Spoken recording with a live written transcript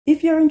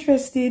If you're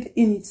interested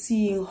in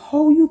seeing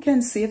how you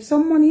can save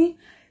some money,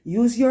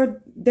 use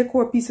your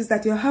decor pieces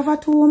that you have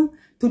at home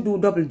to do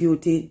double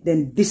duty,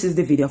 then this is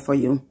the video for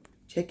you.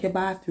 Check your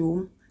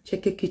bathroom,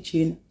 check your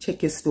kitchen,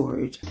 check your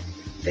storage.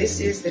 This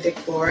is the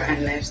Decor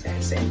and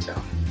Lifestyle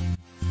Center.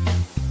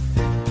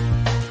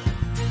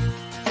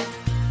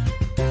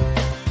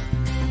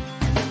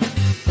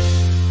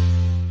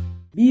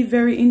 Be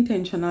very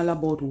intentional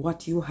about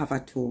what you have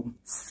at home.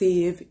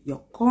 Save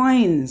your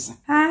coins.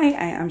 Hi,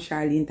 I am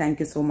Charlene.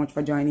 Thank you so much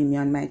for joining me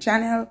on my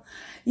channel.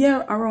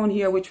 Yeah, around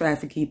here we try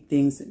to keep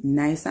things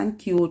nice and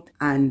cute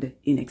and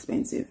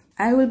inexpensive.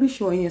 I will be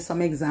showing you some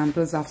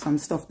examples of some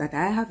stuff that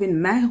I have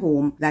in my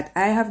home that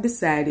I have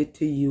decided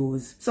to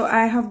use. So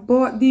I have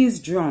bought these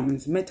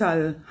drums,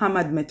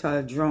 hammered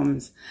metal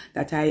drums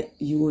that I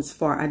use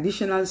for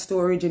additional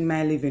storage in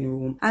my living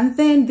room. And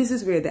then this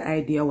is where the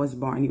idea was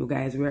born, you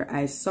guys, where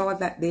I saw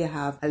that they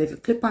have a little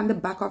clip on the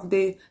back of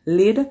the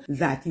lid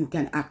that you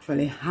can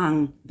actually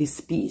hang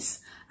this piece.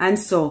 And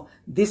so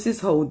this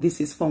is how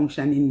this is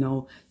functioning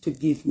now to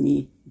give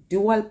me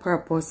dual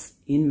purpose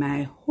in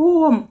my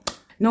home.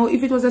 Now,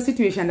 if it was a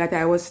situation that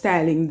I was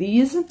styling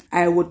these,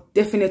 I would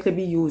definitely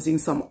be using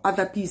some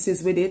other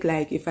pieces with it.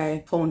 Like if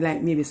I found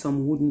like maybe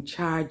some wooden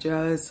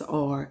chargers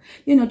or,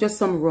 you know, just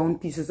some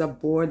round pieces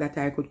of board that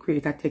I could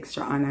create a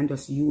texture on and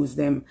just use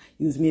them.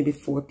 Use maybe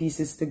 4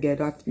 pieces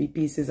together, 3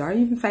 pieces, or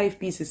even 5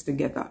 pieces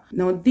together.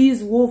 Now,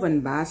 these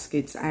woven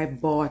baskets I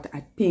bought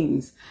at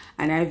Ping's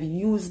and I've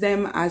used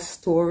them as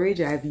storage.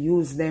 I've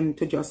used them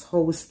to just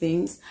house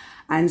things.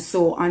 And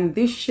so on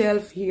this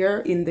shelf here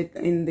in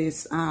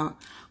this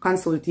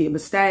console table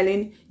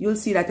styling, you'll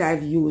see that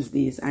I've used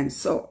these. And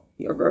so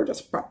your girl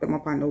just prop them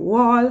up on the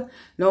wall.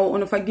 Now,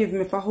 don't forgive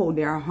me for how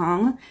they are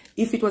hung.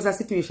 If it was a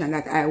situation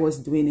that I was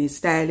doing a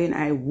styling,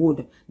 I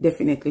would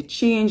definitely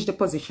change the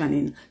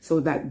positioning so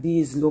that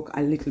these look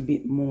a little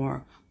bit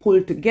more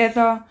pulled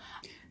together.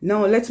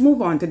 Now, let's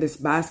move on to this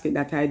basket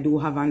that I do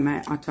have on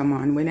my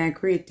ottoman when I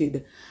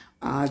created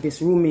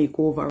this room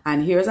makeover.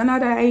 And here's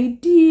another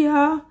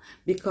idea,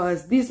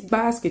 because this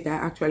basket, I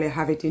actually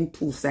have it in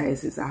 2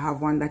 sizes. I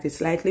have one that is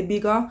slightly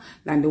bigger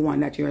than the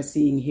one that you're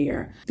seeing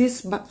here.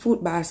 This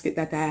fruit basket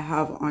that I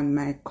have on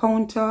my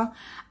counter,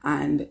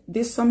 and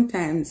this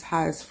sometimes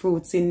has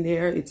fruits in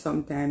there. It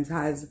sometimes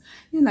has,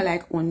 you know,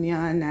 like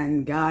onion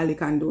and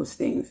garlic and those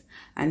things.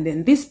 And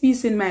then this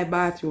piece in my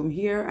bathroom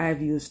here,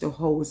 I've used to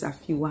house a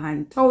few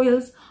hand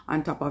towels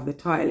on top of the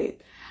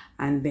toilet.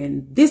 And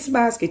then this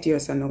basket here,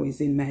 so now,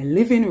 is in my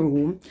living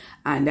room,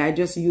 and I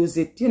just use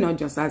it, you know,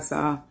 just as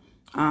a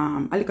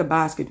little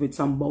basket with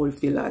some bowl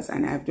fillers,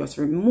 and I've just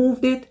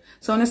removed it.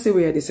 So I want to see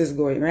where this is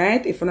going,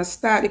 right? If I want to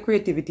start the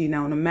creativity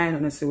now, in mind, I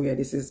want to see where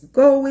this is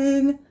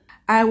going.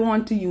 I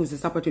want to use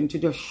this opportunity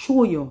to just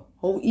show you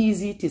how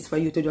easy it is for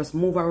you to just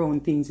move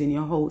around things in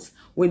your house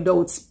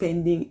without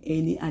spending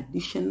any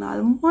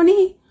additional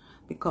money.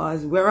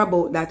 Because we're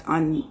about that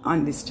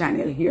on this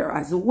channel here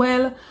as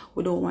well.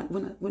 We don't want,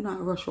 we're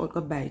not rush out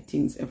to buy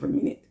things every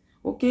minute.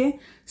 Okay,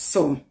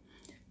 so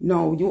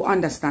now you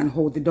understand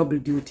how the double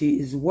duty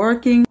is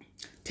working.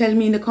 Tell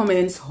me in the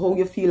comments how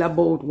you feel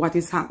about what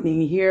is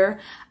happening here,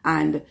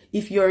 and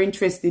if you're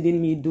interested in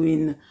me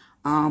doing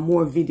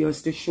more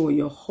videos to show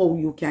you how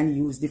you can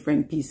use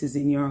different pieces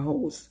in your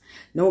house.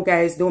 Now,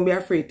 guys, don't be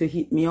afraid to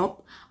hit me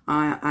up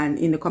and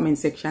in the comment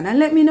section and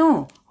let me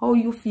know how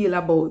you feel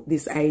about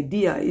this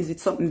idea. Is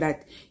it something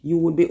that you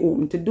would be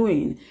open to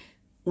doing?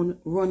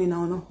 Running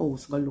around a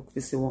house, go look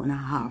for what I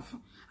have.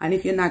 And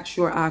if you're not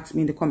sure, ask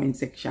me in the comment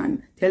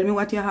section. Tell me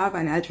what you have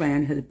and I'll try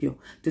and help you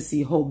to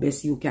see how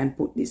best you can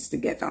put this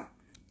together.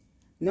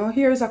 Now,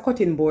 here's a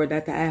cutting board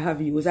that I have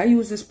used. I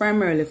use this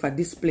primarily for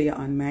display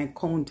on my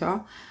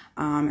counter.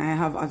 I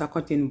have other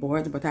cutting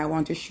boards, but I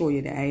want to show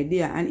you the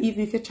idea. And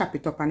even if you chop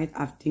it up and it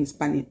have things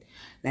on it,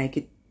 like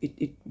it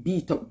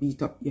beat up,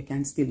 you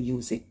can still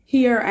use it.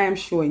 Here I am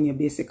showing you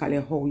basically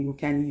how you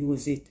can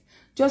use it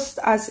just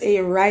as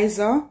a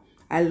riser.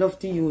 I love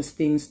to use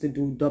things to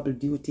do double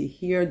duty.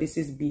 Here, this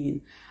is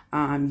being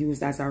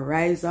used as a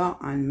riser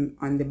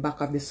on the back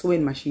of the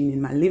sewing machine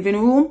in my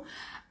living room.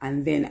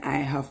 And then I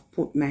have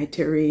put my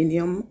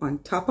terrarium on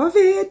top of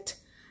it.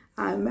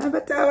 I'm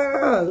never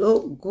telling,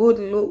 look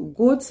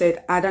good. So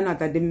it add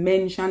another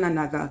dimension,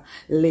 another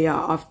layer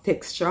of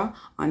texture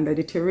under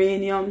the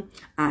terrarium,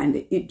 and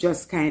it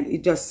just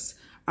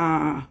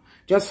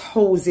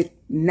holds it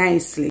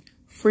nicely.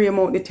 Frame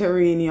out the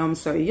terrarium,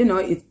 so you know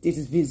it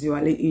is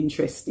visually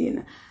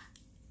interesting.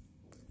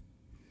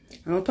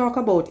 And I'll talk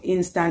about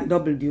instant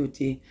double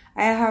duty.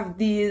 I have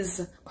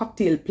these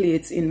cocktail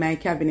plates in my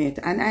cabinet,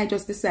 and I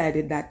just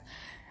decided that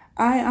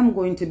I am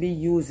going to be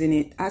using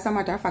it. As a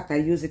matter of fact, I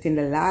used it in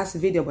the last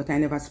video, but I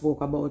never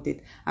spoke about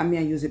it. I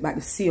may use it back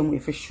the same way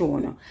for sure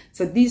now.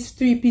 So these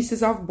 3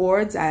 pieces of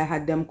boards, I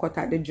had them cut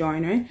at the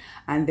joinery,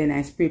 and then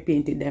I spray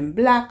painted them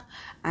black,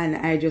 and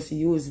I just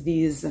used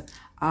these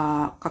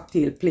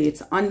cocktail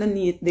plates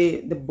underneath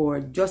the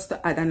board just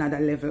to add another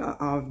level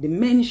of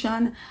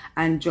dimension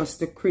and just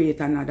to create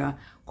another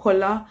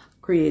color,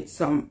 create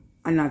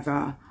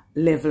another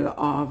level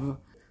of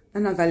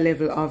another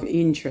level of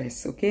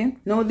interest. Okay,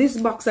 now this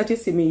box that you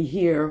see me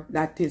here,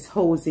 that is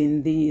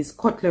housing these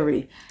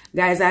cutlery,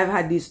 guys, I've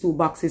had these two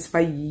boxes for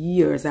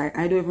years. I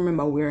don't even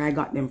remember where I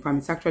got them from.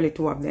 It's actually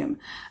two of them.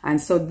 And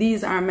so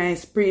these are my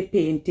spray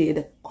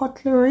painted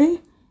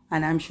cutlery,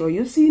 and I'm sure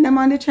you've seen them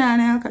on the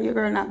channel, because your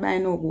girl not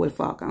buying no gold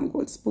fork and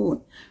gold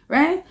spoon,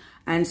 right?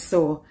 And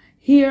so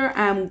here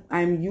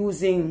I'm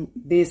using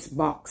this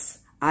box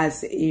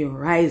as a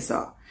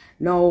riser.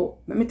 Now,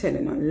 let me tell you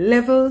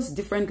now,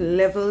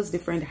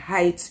 different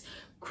heights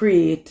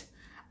create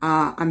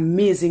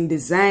amazing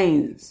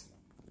designs.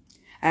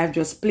 I've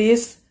just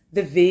placed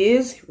the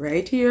vase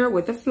right here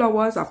with the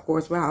flowers. Of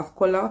course, we have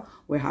color,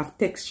 we have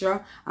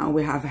texture, and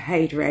we have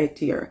height right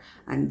here.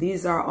 And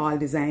these are all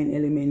design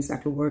elements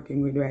that we're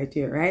working with right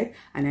here, right?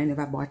 And I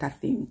never bought a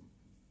thing.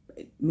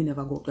 Me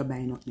never go to buy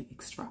nothing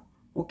extra.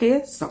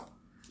 Okay, so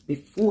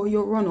before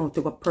you run out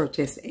to go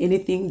purchase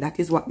anything, that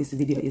is what this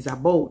video is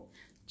about.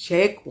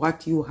 Check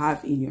what you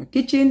have in your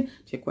kitchen,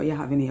 check what you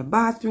have in your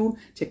bathroom,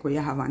 check what you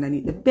have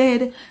underneath the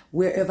bed,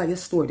 wherever you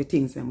store the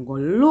things. I'm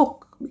going to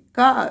look,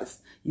 because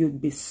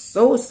you'd be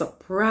so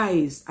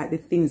surprised at the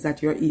things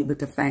that you're able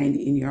to find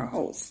in your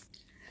house.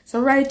 So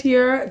right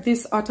here,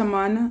 this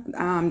ottoman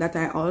that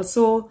I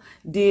also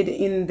did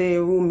in the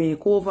room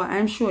makeover,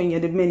 I'm showing you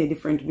the many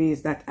different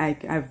ways that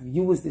I've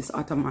used this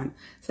ottoman.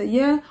 So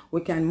yeah, we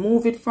can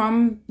move it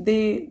from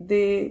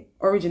the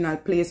original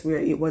place where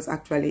it was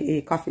actually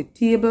a coffee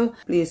table,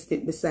 placed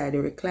it beside the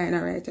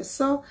recliner right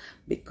so,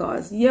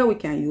 because yeah, we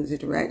can use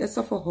it right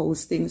so for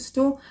house things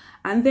too.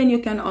 And then you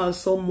can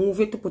also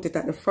move it to put it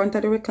at the front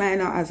of the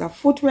recliner as a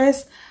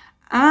footrest.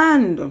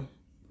 And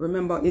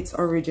remember, its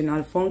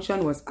original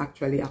function was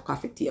actually a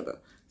coffee table.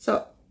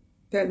 So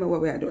tell me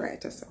what we are doing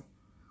right so.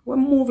 We're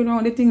moving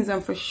on the things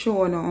and for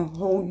sure now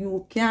how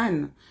you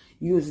can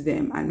use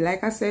them. And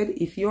like I said,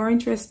 if you're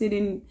interested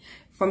in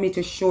for me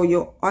to show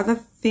you other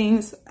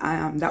things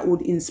that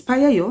would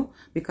inspire you,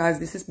 because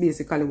this is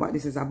basically what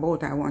this is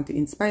about. I want to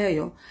inspire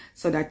you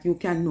so that you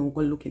can now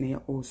go look in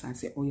your house and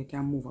say, oh, you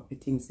can move up the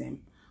things then.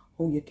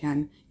 How you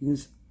can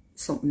use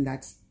something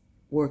that's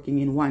working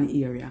in one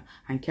area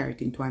and carry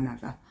it into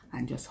another,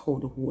 and just how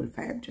the whole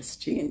vibe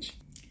just change.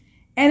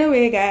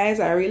 Anyway, guys,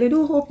 I really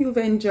do hope you've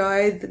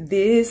enjoyed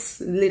these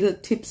little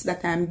tips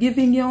that I'm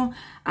giving you,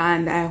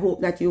 and I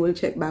hope that you will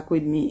check back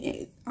with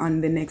me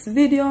on the next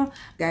video.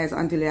 Guys,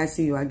 until I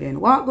see you again,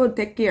 walk good,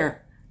 take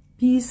care,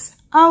 peace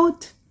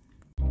out.